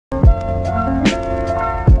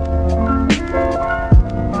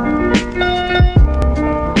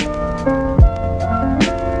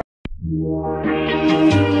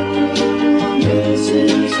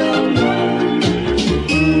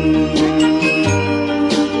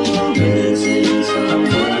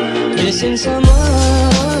Missing someone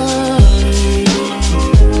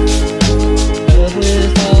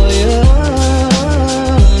without you.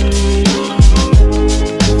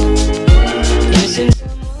 Missing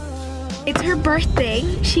someone. It's her birthday.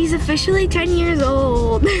 She's officially 10 years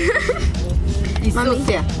old. Mommy.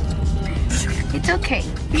 It's okay.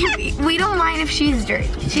 We don't mind if she's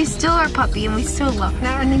dirty. She's still our puppy and we still love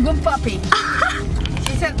her. No, ningún puppy.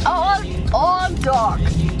 She's an old dog.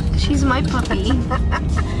 She's my puppy.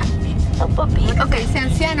 Oh, puppy. Okay, it's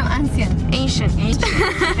anciano, Ancient.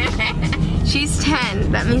 She's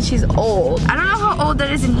 10. That means she's old. I don't know how old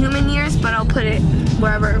that is in human years, but I'll put it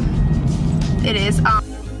wherever it is.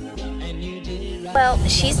 Well,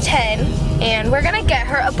 she's 10, and we're gonna get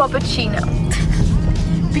her a puppuccino.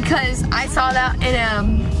 Because I saw that in a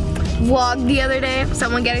vlog the other day,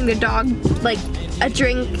 someone getting their dog like a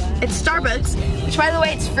drink at Starbucks, which by the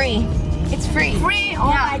way, it's free. It's free. Free?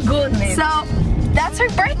 Oh yeah. my goodness. So that's her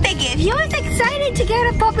birthday gift. He was excited to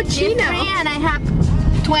get a puppuccino. It's free, and I have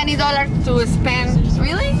 $20 to spend.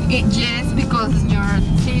 Really? Yes, because your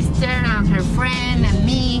sister and her friend and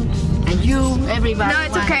me and you, everybody. No,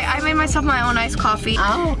 it's okay. I made myself my own iced coffee.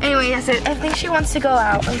 Oh. Anyway, yes, I think she wants to go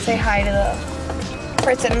out and say hi to the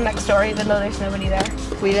person next door, even though there's nobody there.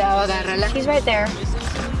 Cuidado, agárrala. She's right there.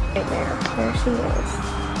 Right there. There she is.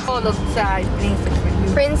 All outside, princess, for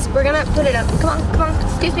you. Prince, we're gonna put it up. Come on, come on.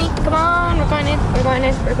 Excuse me. Come on. We're going in. We're going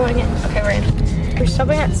in. We're going in. Okay, we're in. We're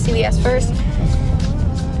stopping at CVS first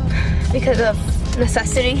because of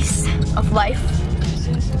necessities of life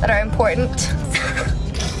that are important.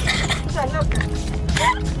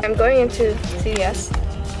 I'm going into CVS,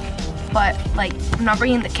 but like I'm not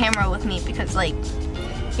bringing the camera with me because like,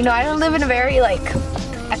 you know, I don't live in a very like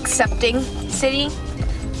accepting city.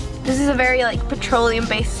 This is a very like petroleum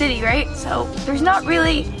based city, right? So there's not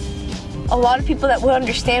really a lot of people that would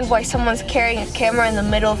understand why someone's carrying a camera in the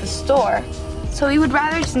middle of a store. So we would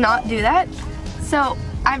rather just not do that. So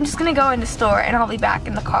I'm just gonna go in the store and I'll be back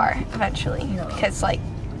in the car eventually because like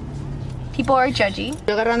people are judgy.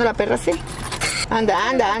 Yo agarrando la perra así. Anda,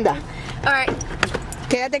 anda, anda. All right.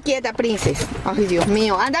 Quédate quieta, princess. Ay, Dios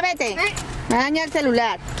mío. Anda, vete. Me daña el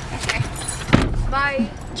celular. Okay. Bye.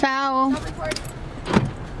 Chao.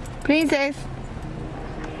 Princess.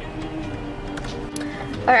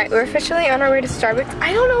 All right, we're officially on our way to Starbucks.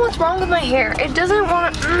 I don't know what's wrong with my hair. It doesn't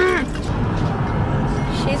want to.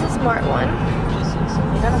 She's a smart one.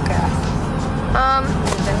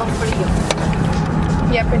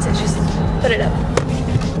 Yeah, Princess, just put it up.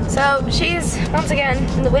 So she's once again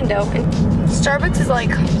in the window, and Starbucks is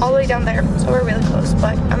like all the way down there, so we're really close.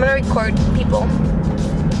 But I'm gonna record people.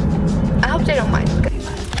 I hope they don't mind.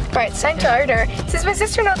 Alright, it's time to order. Since my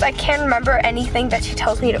sister knows I can't remember anything that she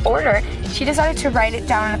tells me to order, she decided to write it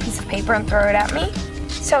down on a piece of paper and throw it at me.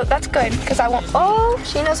 So that's good, because I won't. Oh,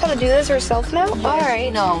 she knows how to do this herself now? Yes,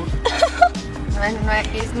 alright. No.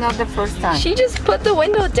 It's not the first time. She just put the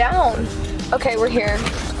window down. Okay, we're here.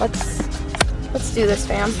 Let's do this,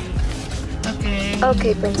 fam. Okay.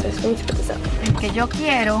 Okay, Princess, we need to put this up. El que yo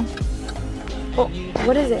quiero. Oh,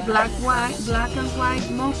 what is it? Black and white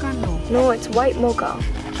mocha, no. No, it's white mocha.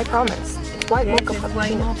 I promise. It's white mocha. It's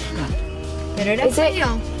white cappuccino. mocha. Pero era Is it?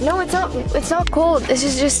 frío. No, it's not. It's not cold. This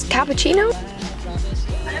is just cappuccino.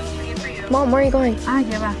 Mom, where are you going? Ah,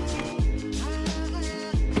 ya va.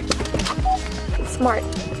 Smart.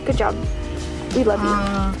 Good job. We love you.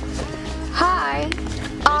 Hi.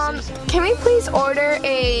 Can we please order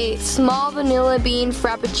a small vanilla bean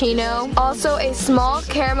frappuccino? Also a small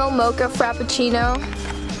caramel mocha frappuccino.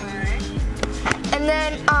 And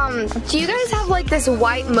then, do you guys have like this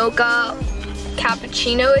white mocha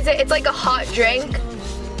cappuccino? Is it? It's like a hot drink.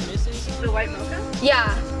 The white mocha?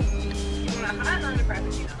 Yeah. You want a hot or a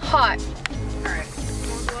frappuccino? Hot. Alright.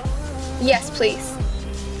 Yes, please.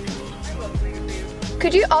 I will bring it for you.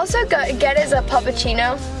 Could you also get us a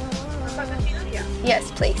puppuccino? A frappuccino? Yeah.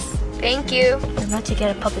 Yes, please. Thank you. I'm about to get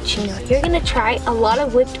a puppuccino. You're gonna try a lot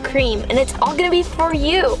of whipped cream, and it's all gonna be for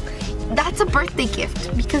you. That's a birthday gift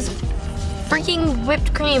because freaking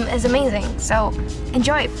whipped cream is amazing. So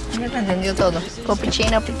enjoy. Ya te entendió todo.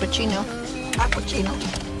 Cappuccino, pippuccino, cappuccino,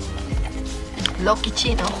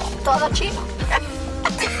 loquichino, todo chino.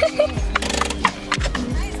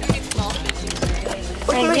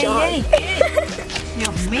 Where's my dog?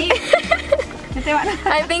 Dios mío. ¿Qué te van a...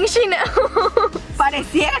 I think she knows.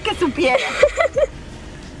 Pareciera que supiera.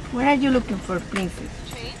 What are you looking for, princess?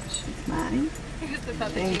 Mine.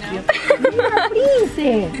 Thank you.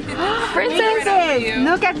 Princess. Princess.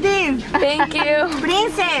 Look at this. Thank you.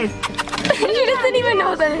 Princess. She doesn't even know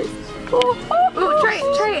what that is. Ooh, try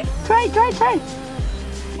it. Try it. Try.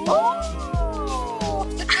 Oh.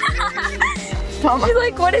 Toma. She's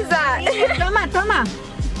like, what is that? Toma, toma.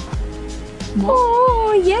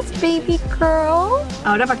 Oh, yes, baby girl.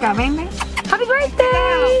 Ahora para acá, ven, ven. Happy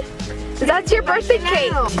birthday! That's your birthday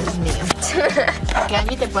cake. Dios mío. Que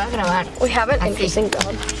alguien te pueda grabar. We have an Así. interesting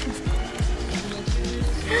dog.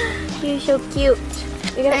 You're so cute.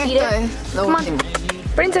 You're gonna eat Esto it? es lo Come on. último.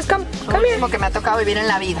 Princess, come here. Lo que me ha tocado vivir en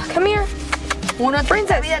la vida. Come here. Uno en la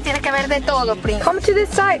Princess. vida tiene que ver de todo, Prince. Come to this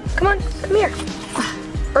side. Come on, come here.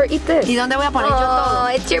 Or eat this. ¿Y dónde voy a poner yo Oh, todo?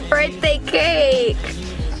 it's your birthday cake.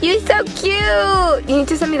 You're so cute. You need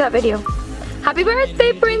to send me that video. Happy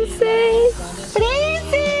birthday, princess.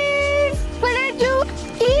 Princess, where are you?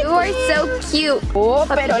 You are so cute. Oh,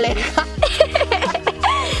 pero leja.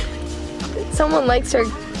 Someone likes her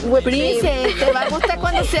whipped cream. Princess, ¿te va a gustar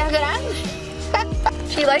cuando seas grande?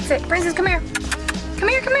 She likes it. Princess, come here. Come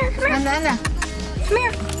here, come here, come here. Anda, anda. Come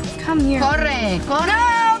here. Come here. Corre, corre.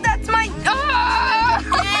 No, that's my... Oh!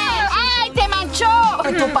 ¡Ay, te manchó!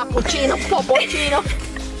 Tu papuchino, popochino.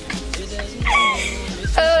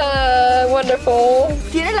 Wonderful.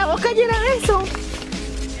 Tienes la boca llena de eso.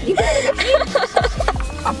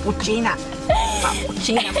 Papuchina,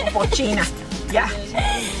 papuchina, popochina. Ya.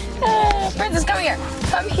 Princess, come here.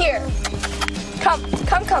 Come here. Come.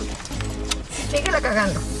 Síguela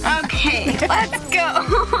cagando. Okay, let's go.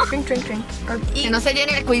 Drink. Or Que eat. no se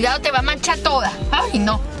llene, cuidado, te va a manchar toda. Ay,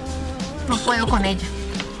 no. No puedo con ella.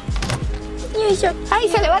 Ay,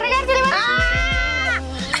 se le va a regar, se le va a regar.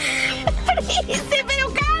 Dice, pero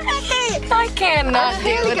cálmate. I cannot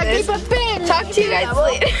deal with this. Talk to you guys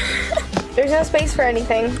later. There's no space for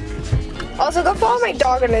anything. Also, go follow my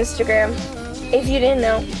dog on Instagram. If you didn't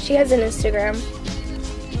know, she has an Instagram.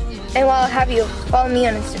 And while I have you, follow me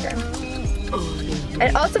on Instagram.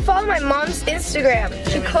 And also follow my mom's Instagram.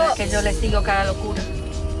 She cooks. Que yo le sigo cada locura.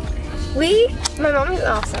 My mom is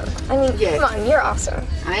awesome. I mean, Yes. come on, you're awesome.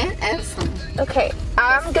 I am awesome. Okay,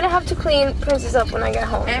 I'm gonna have to clean Princess up when I get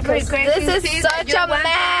home. Every Because crazy this is thing such that you a want to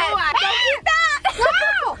mess. do, I Don't eat that!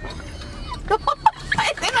 ¡No!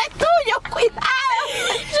 Este no es tuyo, cuidado.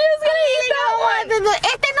 She was gonna eat that one.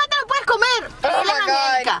 Este no te lo puedes comer. Oh Es la my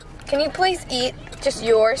Angélica. god. Can you please eat just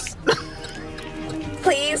yours?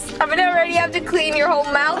 Please. I'm gonna already have to clean your whole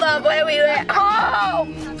mouth up when we went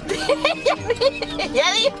home.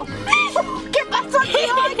 Ya dijo. ¿Qué pasó aquí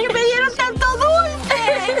hoy? Que me dieron tanto dulce.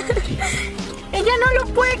 Ella no lo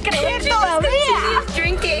puede creer todavía. She's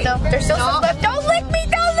drinking. No, there's still some left. Don't lick me.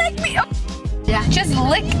 Don't lick me. Oh. Ya. Just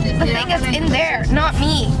lick the thing that's in there, not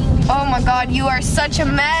me. Oh my god, you are such a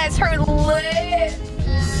mess. Her lip.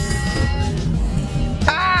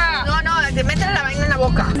 Ah. No, no, te metes la vaina en la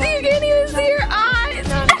boca. You can't even see her eyes.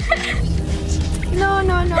 No.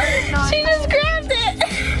 She just grabbed it.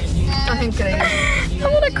 Esto es increíble.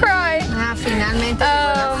 I'm gonna cry. Ah, finalmente.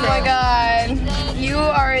 Oh my god. You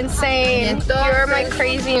are insane. Entonces- You're my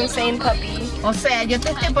crazy, insane puppy. O sea, yo te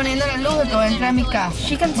estoy poniendo la luz de todo dentro de mi casa.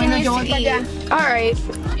 She Bueno, continues yo to voy para eat. allá. Alright.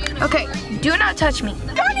 Okay, do not touch me.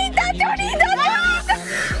 Don't eat that, don't eat that,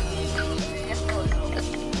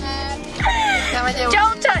 Ya me llevo.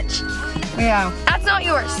 don't touch. Cuidado. That's not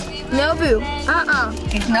yours. No, boo.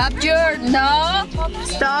 It's not yours. No.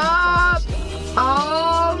 Stop.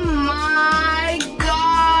 Oh my god.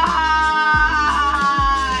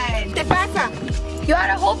 ¿Qué pasa? You had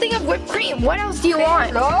a whole thing of whipped cream. What else do you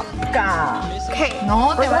want? Loca. Okay.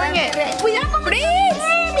 No, te we're va a doing it. Cuidado, Please.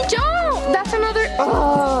 Don't. That's another.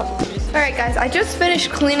 Oh. All right, guys. I just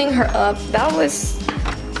finished cleaning her up. That was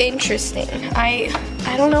interesting. I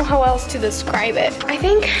don't know how else to describe it. I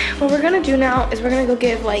think what we're gonna do now is we're gonna go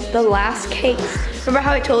give like the last cakes. Remember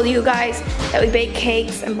how I told you guys that we bake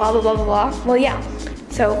cakes and blah blah blah blah blah? Well, yeah.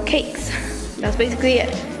 So cakes. That's basically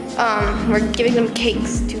it. We're giving them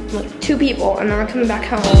cakes to like 2 people, and then we're coming back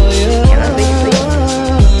home. Yeah, that's basically it.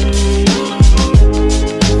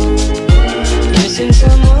 Missing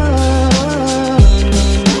someone.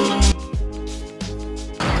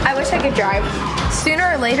 I wish I could drive.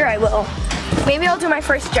 Sooner or later I will. Maybe I'll do my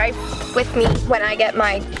first drive with me when I get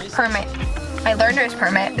my permit, my learner's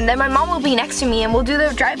permit, and then my mom will be next to me and we'll do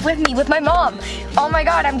the drive with me with my mom. Oh my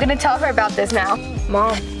god, I'm gonna tell her about this now.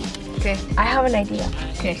 Mom, ¿Qué? I have an idea.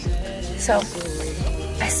 ¿Qué? So,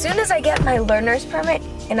 as soon as I get my learner's permit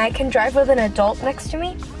and I can drive with an adult next to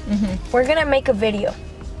me, we're gonna make a video.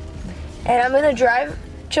 And I'm gonna drive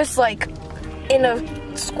just like in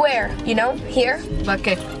a square, you know, here. ¿Para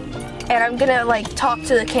qué? And I'm gonna like talk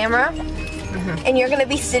to the camera. And you're gonna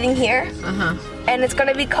be sitting here. Ajá. And it's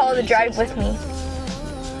gonna be called a drive with me.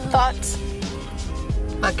 Thoughts?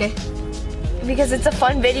 ¿Para qué? Because it's a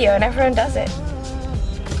fun video and everyone does it.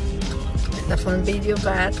 Está fue un video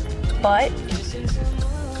bad. But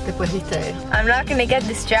Te puedes distraer. I'm not gonna get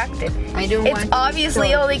distracted. I don't It's want to obviously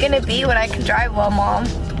disturb. only gonna be when I can drive well, Mom.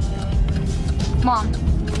 Mom,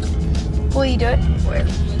 will you do it? Well,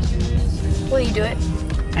 Will you do it?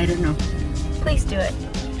 I don't know. Please do it.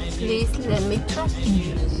 Please let me trust in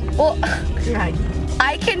you. Well, Right.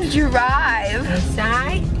 I can drive. Yes,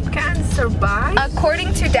 I can survive.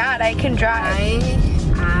 According to Dad, I can drive.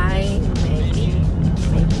 Maybe.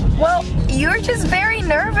 Well, you're just very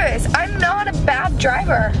nervous. I'm not a bad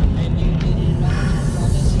driver.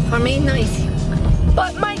 For me, it's not easy.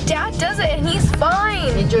 But my dad does it and he's fine.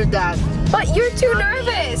 It's your dad. But you're too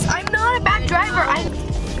nervous. I'm not a bad driver.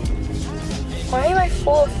 Why am I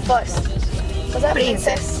full of fuss? Was that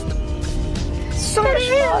princess? So much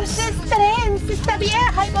fuss.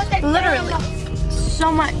 Literally.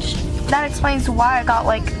 So much. That explains why I got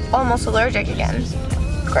like almost allergic again.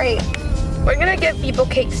 Great. We're gonna give people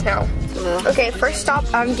cakes now. Okay, first stop,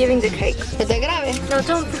 I'm giving the cake. Que te grabe. No,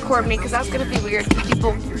 don't record me because that's gonna be weird.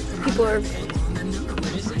 People are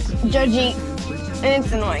judgy and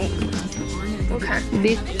it's annoying. Okay.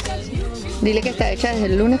 Dile que está hecha desde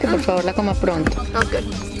el lunes, que por favor la coma pronto. Oh, good.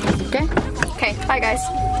 ¿Ok? Okay, bye guys.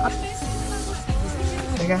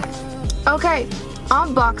 Venga. Okay,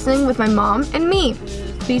 unboxing with my mom and me.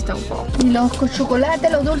 Please don't fall. Y los chocolates,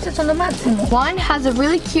 los dulces son lo máximo. One has a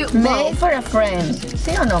really cute bow. Made for a friend.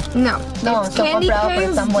 ¿Sí o no? No, No, it's son candy comprados, pero canes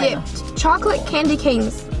están buenos. dipped. Chocolate candy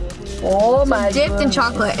canes Oh my dipped in goodness.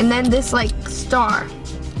 chocolate, and then this like star.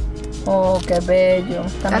 Oh, qué bello.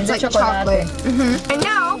 También That's de like chocolate. chocolate. And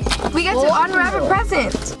now we get to Oh. unwrap a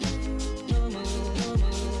present.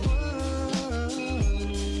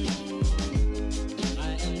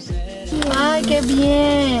 Ay, qué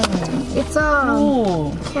bien. It's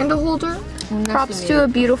a candle holder. Props to a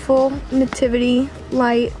beautiful nativity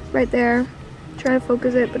light right there. Trying to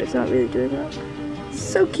focus it, but it's not really doing that.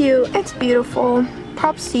 So cute. It's beautiful.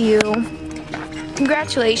 Props to you.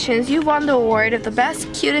 Congratulations, you won the award of the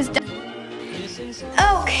best, cutest.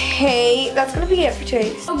 Okay, that's gonna be it for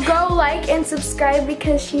today. So go like and subscribe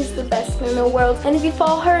because she's the best in the world. And if you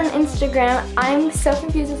follow her on Instagram, I'm so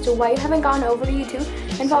confused as to why you haven't gone over to YouTube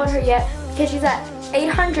and followed her yet, because she's at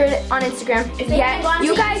 800 on Instagram. they haven't gone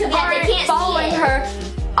You to guys YouTube yet, they aren't can't see following it. her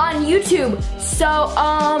on YouTube. So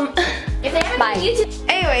If they haven't Bye. on YouTube,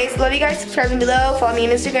 Anyways, love you guys. Subscribe me below. Follow me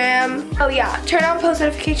on Instagram. Oh yeah, turn on post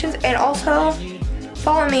notifications and also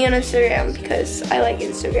follow me on Instagram because I like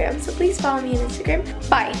Instagram. So please follow me on Instagram.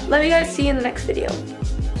 Bye. Love you guys. See you in the next video.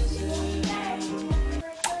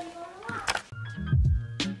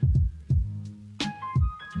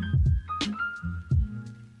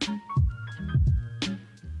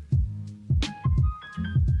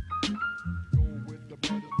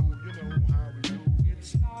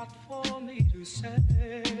 It's not for me to say.